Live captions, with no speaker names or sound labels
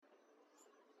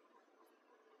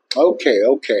Okay.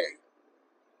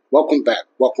 Welcome back.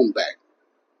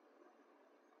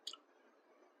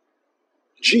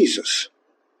 Jesus,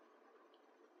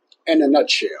 in a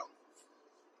nutshell,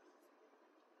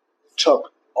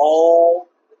 took all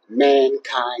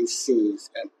mankind's sins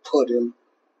and put him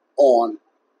on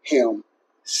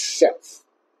himself.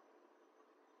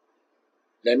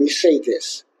 Let me say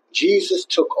this. Jesus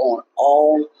took on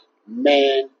all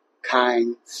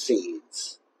mankind's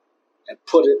sins and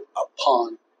put it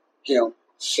upon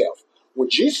himself. When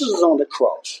Jesus was on the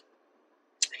cross,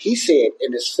 he said,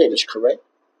 "It is finished," correct?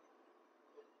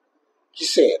 He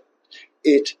said,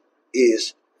 "It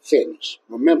is finished."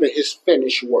 Remember his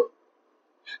finished work.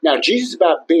 Now, Jesus,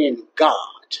 by being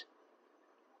God,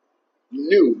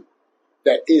 knew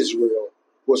that Israel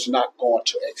was not going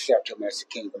to accept him as the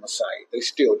King of Messiah. They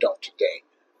still don't today.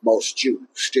 Most Jews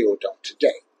still don't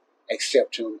today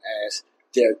accept him as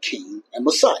their King and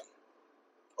Messiah.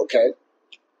 Okay?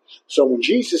 So when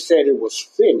Jesus said it was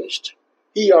finished,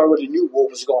 he already knew what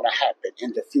was going to happen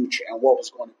in the future and what was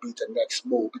going to be the next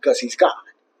move because he's God.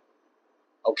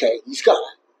 Okay? He's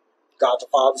God. God the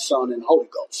Father, Son, and Holy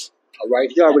Ghost. All right?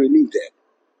 He already knew that.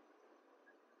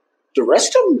 The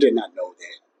rest of them did not know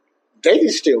that. They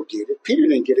didn't still get it. Peter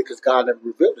didn't get it because God never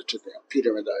revealed it to them.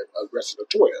 Peter and the rest of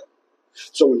the 12.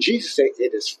 So when Jesus said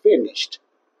it is finished,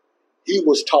 he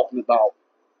was talking about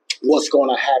what's going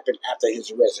to happen after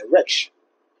his resurrection.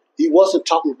 He wasn't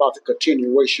talking about the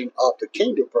continuation of the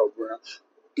kingdom program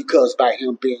because by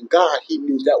him being God, he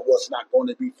knew that was not going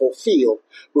to be fulfilled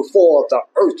before the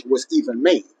earth was even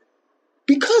made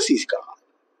because he's God.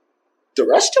 The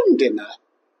rest of them did not.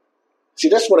 See,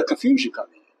 that's where the confusion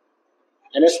comes in.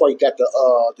 And that's why you got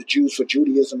the Jews for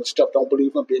Judaism and stuff don't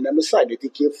believe him being the Messiah. They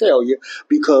think he's a failure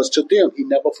because to them, he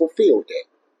never fulfilled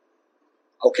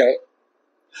that. Okay?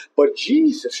 But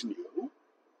Jesus knew,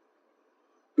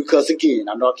 because again,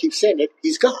 I know I keep saying it,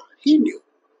 he's God. He knew.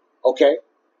 Okay?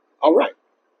 All right.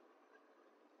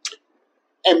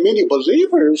 And many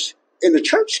believers in the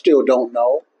church still don't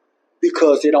know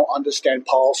because they don't understand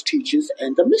Paul's teachings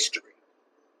and the mystery.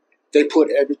 They put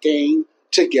everything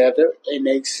together and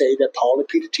they say that Paul and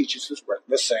Peter teaches us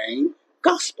the same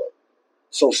gospel.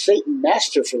 So Satan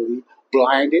masterfully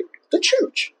blinded the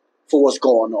church for what's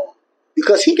going on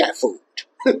because he got fooled.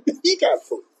 He got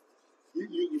fooled.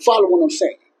 You follow what I'm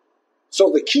saying? So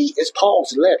the key is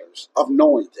Paul's letters of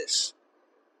knowing this.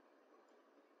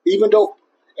 Even though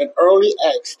in early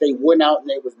Acts they went out and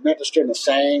they was ministering the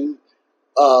same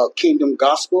kingdom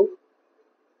gospel,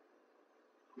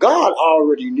 God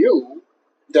already knew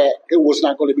that it was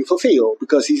not going to be fulfilled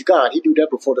because he's God. He knew that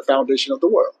before the foundation of the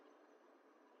world.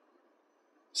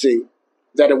 See,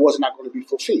 that it was not going to be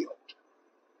fulfilled.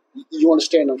 You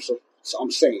understand what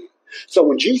I'm saying? So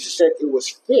when Jesus said it was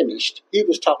finished, he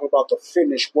was talking about the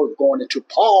finished work going into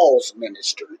Paul's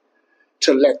ministry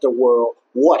to let the world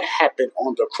what happened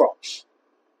on the cross.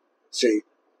 See,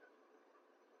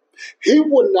 he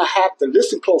wouldn't have to,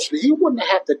 listen closely, he wouldn't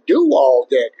have to do all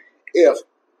that if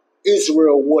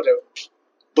Israel would have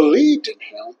believed in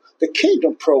him. The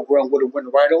kingdom program would have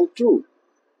went right on through.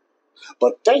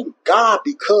 But thank God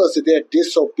because of their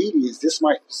disobedience. This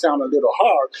might sound a little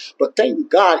hard, but thank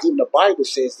God, even the Bible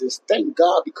says this, thank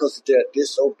God because of their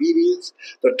disobedience,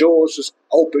 the doors was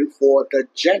open for the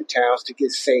Gentiles to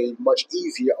get saved much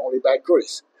easier only by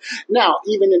grace. Now,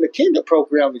 even in the kingdom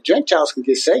program, the Gentiles can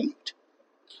get saved,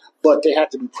 but they have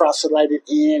to be proselyted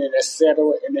in and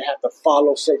etc., and they have to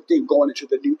follow certain things going into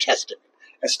the New Testament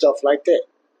and stuff like that,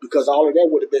 because all of that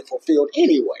would have been fulfilled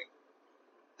anyway.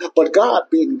 But God,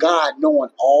 being God, knowing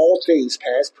all things,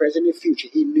 past, present, and future,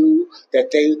 he knew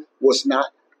that they was not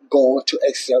going to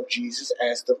accept Jesus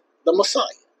as the Messiah.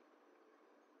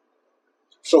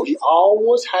 So he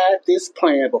always had this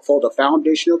plan before the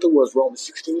foundation of the world, Romans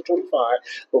 16:25,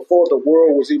 before the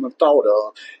world was even thought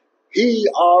of. He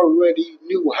already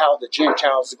knew how the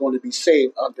Gentiles are going to be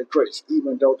saved under grace,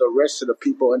 even though the rest of the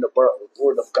people in the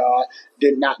Word of God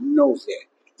did not know that.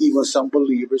 Even some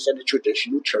believers in the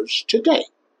traditional church today.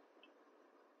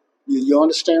 You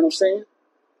understand what I'm saying?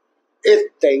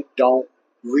 If they don't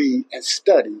read and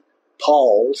study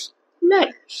Paul's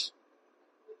letters.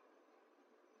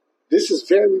 This is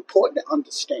very important to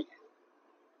understand.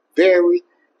 Very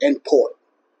important.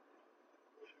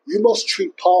 You must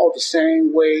treat Paul the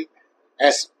same way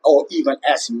as, or even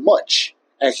as much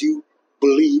as you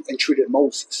believe and treated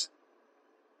Moses.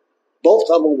 Both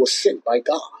of them were sent by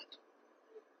God.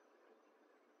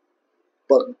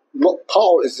 But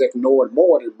Paul is ignored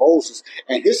more than Moses,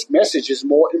 and his message is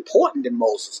more important than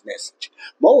Moses' message.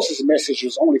 Moses' message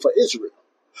was only for Israel.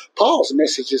 Paul's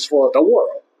message is for the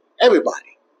world,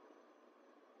 everybody.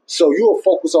 So you'll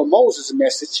focus on Moses'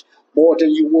 message more than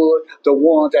you would the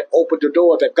one that opened the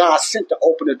door, that God sent to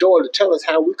open the door to tell us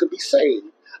how we could be saved,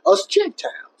 us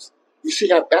Gentiles. You see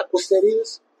how backwards that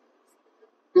is?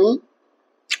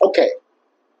 Okay.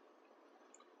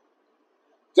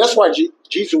 That's why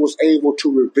Jesus was able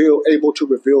to reveal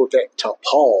that to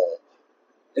Paul.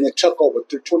 And it took over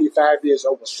 25 years,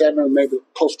 over 7, maybe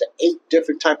close to 8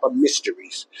 different type of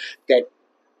mysteries that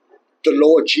the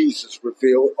Lord Jesus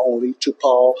revealed only to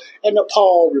Paul. And then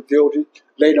Paul revealed it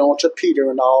later on to Peter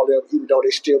and all them, even though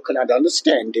they still could not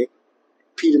understand it.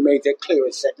 Peter made that clear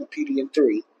in 2 Peter and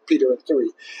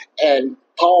 3. And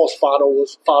Paul's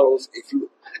followers,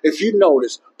 if you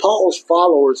notice, Paul's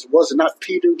followers was not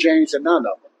Peter, James, and none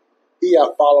of them. He had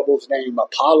followers named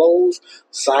Apollos,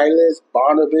 Silas,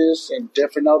 Barnabas, and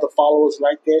different other followers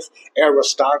like this.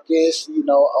 Aristarchus,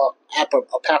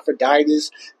 Epaphroditus,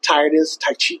 Titus,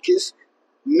 Tychicus.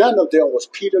 None of them was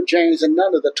Peter, James, and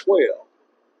none of the 12.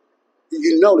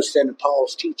 You notice that in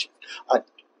Paul's teaching.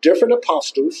 Different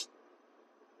apostles,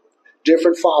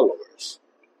 different followers,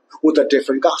 with a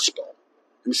different gospel.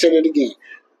 Let me say that again.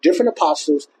 Different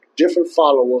apostles, different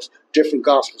followers, different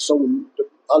gospels. So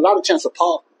a lot of times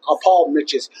Paul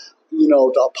mentions,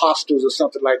 the apostles or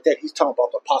something like that. He's talking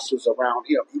about the apostles around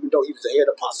him, even though he was the head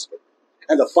apostle,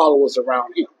 and the followers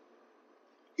around him.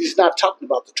 He's not talking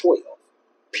about the 12,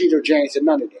 Peter, James, and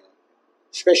none of them,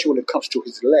 especially when it comes to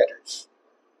his letters,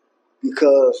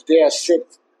 because they are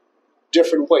sent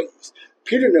different ways.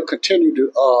 Peter continued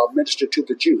to minister to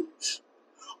the Jews.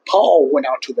 Paul went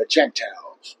out to the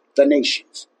Gentiles, the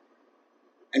nations,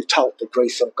 and taught the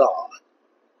grace of God.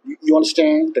 You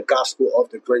understand? The gospel of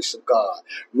the grace of God,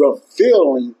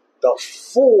 revealing the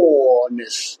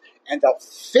fullness and the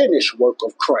finished work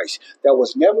of Christ that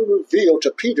was never revealed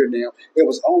to Peter now. It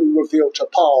was only revealed to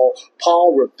Paul.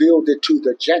 Paul revealed it to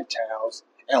the Gentiles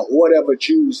and whatever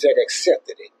Jews that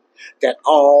accepted it, that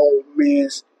all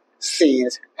men's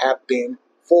sins have been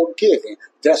forgiven.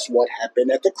 That's what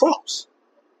happened at the cross.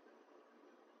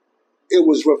 It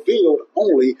was revealed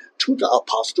only to the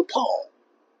Apostle Paul.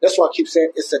 That's why I keep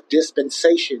saying it's a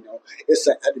dispensational, it's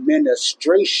an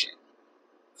administration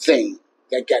thing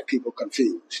that got people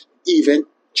confused, even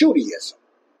Judaism.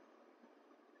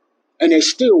 And they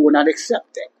still will not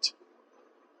accept that.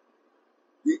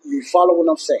 You follow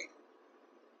what I'm saying?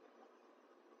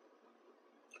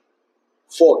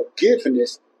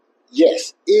 Forgiveness,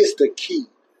 yes, is the key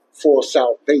for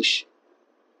salvation.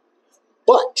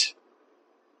 But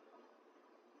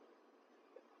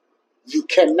you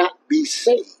cannot be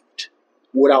saved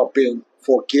without being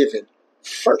forgiven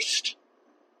first.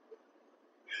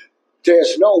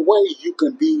 There's no way you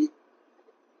can be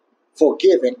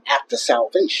forgiven after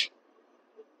salvation.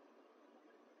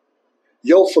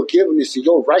 Your forgiveness and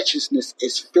your righteousness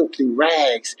is filthy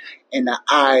rags in the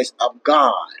eyes of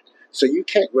God. So you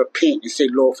can't repent and say,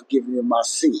 Lord, forgive me of my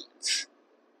sins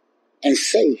and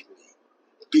save me,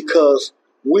 because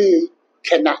we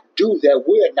cannot do that.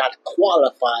 We are not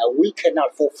qualified. We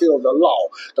cannot fulfill the law.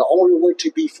 The only way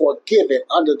to be forgiven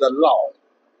under the law,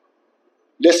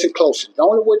 listen closely, the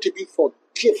only way to be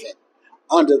forgiven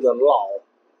under the law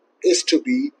is to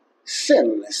be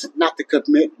sinless, not to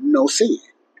commit no sin.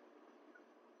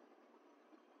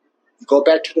 You go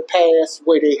back to the past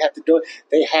where they had to do it.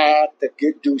 They had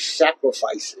to do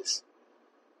sacrifices.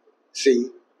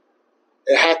 See?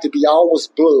 It had to be always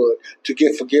blood to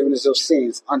get forgiveness of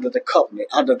sins under the covenant,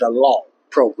 under the law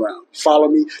program. Follow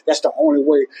me? That's the only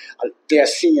way their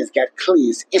sins got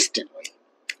cleansed instantly,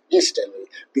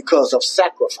 because of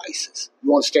sacrifices.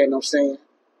 You understand what I'm saying?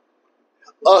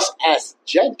 Us as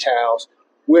Gentiles,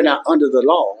 we're not under the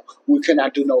law. We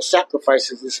cannot do no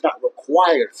sacrifices. It's not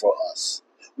required for us.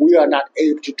 We are not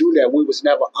able to do that. We was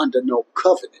never under no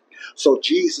covenant. So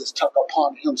Jesus took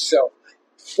upon himself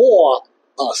for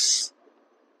us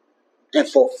and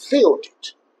fulfilled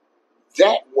it.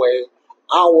 That way,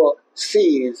 our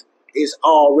sins is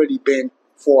already been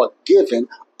forgiven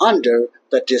under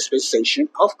the dispensation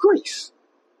of grace.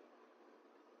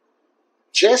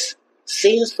 Just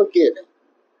sins forgiven,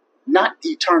 not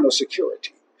eternal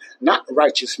security, not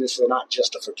righteousness or not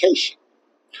justification.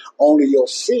 Only your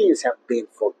sins have been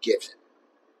forgiven.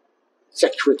 2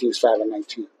 Corinthians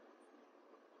 5:19.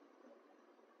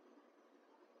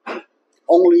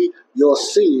 Only your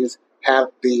sins have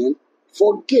been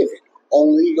forgiven.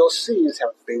 Only your sins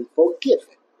have been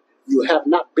forgiven. You have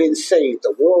not been saved.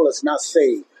 The world is not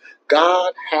saved.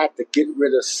 God had to get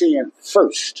rid of sin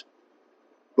first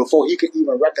before he could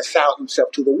even reconcile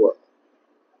himself to the world.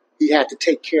 He had to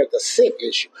take care of the sin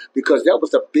issue, because that was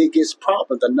the biggest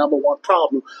problem, the number one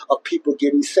problem of people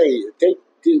getting saved.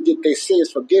 didn't get their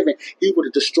sins forgiven, he would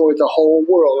have destroyed the whole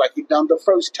world like he done the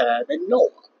first time in Noah.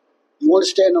 You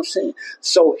understand what I'm saying?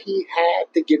 So he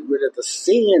had to get rid of the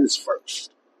sins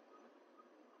first.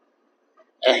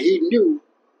 And he knew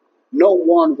no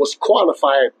one was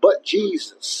qualified but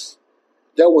Jesus.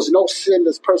 There was no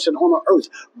sinless person on the earth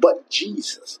but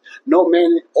Jesus. No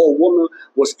man or woman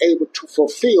was able to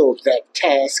fulfill that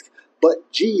task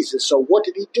but Jesus. So what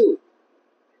did he do?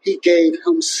 He gave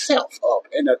himself up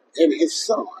in his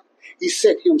son. He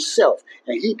sent himself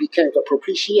and he became the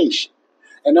propitiation.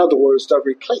 In other words, the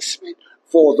replacement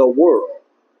for the world.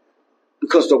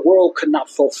 Because the world could not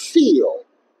fulfill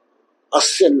a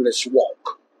sinless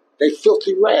walk. They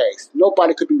filthy rags.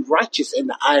 Nobody could be righteous in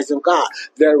the eyes of God.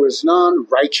 There is none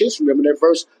righteous. Remember that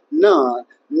verse? None.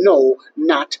 No,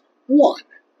 not one.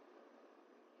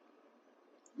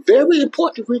 Very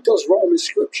important to read those Roman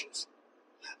scriptures.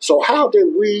 So how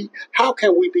can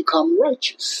we become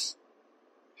righteous?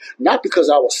 Not because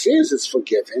our sins is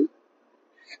forgiven.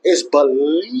 It's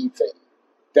believing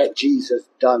that Jesus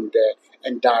done that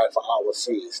and died for our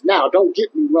sins. Now, don't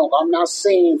get me wrong. I'm not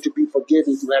saying to be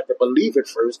forgiven, you have to believe it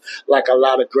first, like a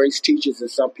lot of grace teachers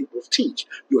and some people teach.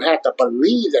 You have to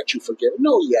believe that you're forgiven.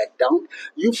 No, you don't.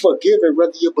 You forgiven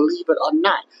whether you believe it or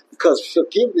not, because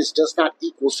forgiveness does not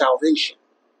equal salvation.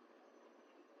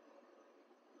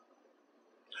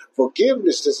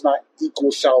 Forgiveness does not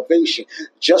equal salvation.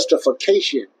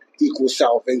 Justification equals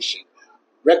salvation.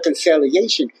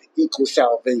 Reconciliation equals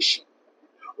salvation.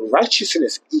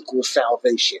 Righteousness equals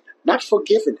salvation, not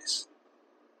forgiveness.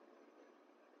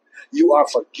 You are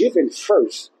forgiven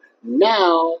first.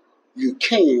 Now you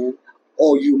can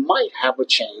or you might have a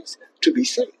chance to be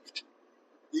saved.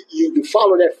 You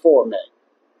follow that format.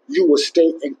 You will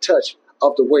stay in touch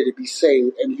of the way to be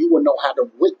saved, and you will know how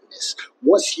to witness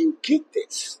once you get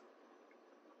this.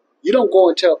 You don't go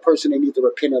and tell a person they need to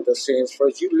repent of their sins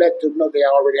first. You let them know they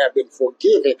already have been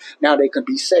forgiven. Now they can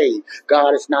be saved.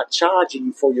 God is not charging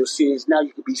you for your sins. Now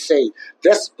you can be saved.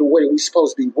 That's the way we're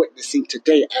supposed to be witnessing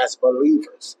today as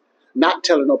believers. Not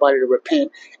telling nobody to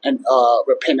repent and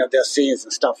repent of their sins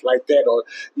and stuff like that, or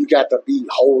you got to be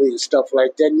holy and stuff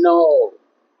like that. No.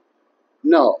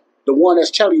 The one that's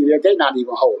telling you that they're not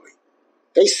even holy.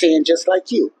 They sin just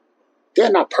like you. They're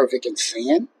not perfect in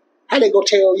sin. How they gonna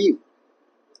tell you?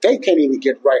 They can't even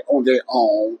get right on their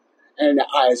own and in the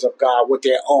eyes of God with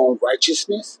their own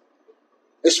righteousness.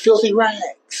 It's filthy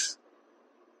rags.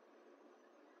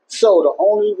 So the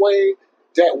only way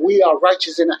that we are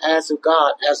righteous in the eyes of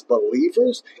God as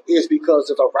believers is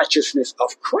because of the righteousness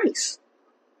of Christ.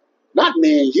 Not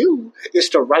me and you. It's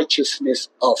the righteousness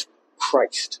of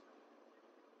Christ.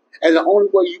 And the only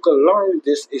way you can learn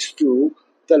this is through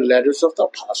the letters of the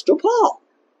Apostle Paul.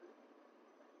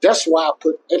 That's why I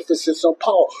put emphasis on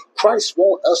Paul. Christ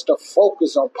wants us to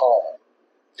focus on Paul.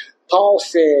 Paul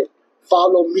said,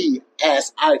 follow me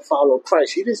as I follow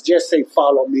Christ. He didn't just say,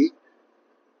 follow me.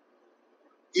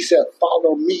 He said,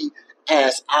 follow me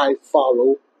as I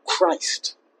follow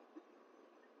Christ.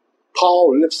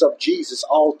 Paul lifts up Jesus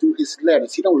all through his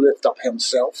letters. He don't lift up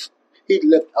himself. He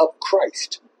lifts up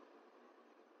Christ.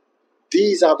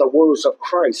 These are the words of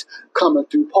Christ coming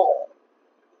through Paul.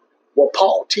 What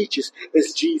Paul teaches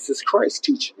is Jesus Christ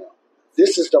teaching them.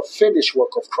 This is the finished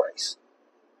work of Christ.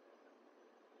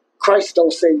 Christ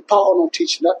don't say, Paul don't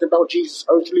teach nothing about Jesus'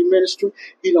 earthly ministry.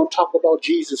 He don't talk about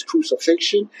Jesus'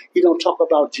 crucifixion. He don't talk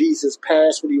about Jesus'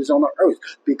 past when he was on the earth,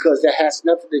 because that has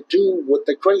nothing to do with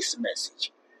the grace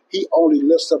message. He only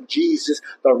lifts up Jesus,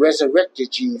 the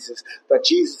resurrected Jesus, the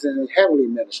Jesus in the heavenly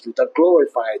ministry, the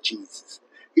glorified Jesus.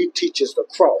 He teaches the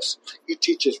cross. He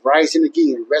teaches rising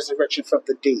again, resurrection from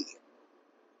the dead.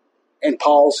 In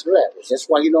Paul's letters. That's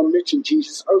why he don't mention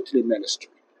Jesus' earthly ministry.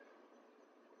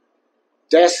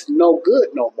 That's no good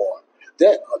no more.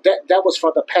 That was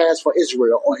for the past for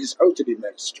Israel on his earthly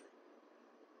ministry.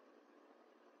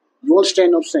 You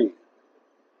understand what I'm saying?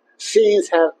 Sins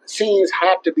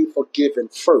have to be forgiven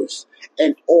first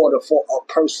in order for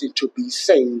a person to be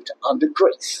saved under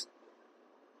grace.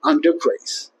 Under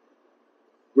grace.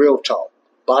 Real talk.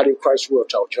 Body of Christ Real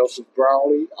Talk. Joseph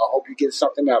Brownlee. I hope you get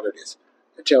something out of this.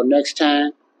 Until next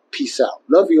time, peace out.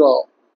 Love you all.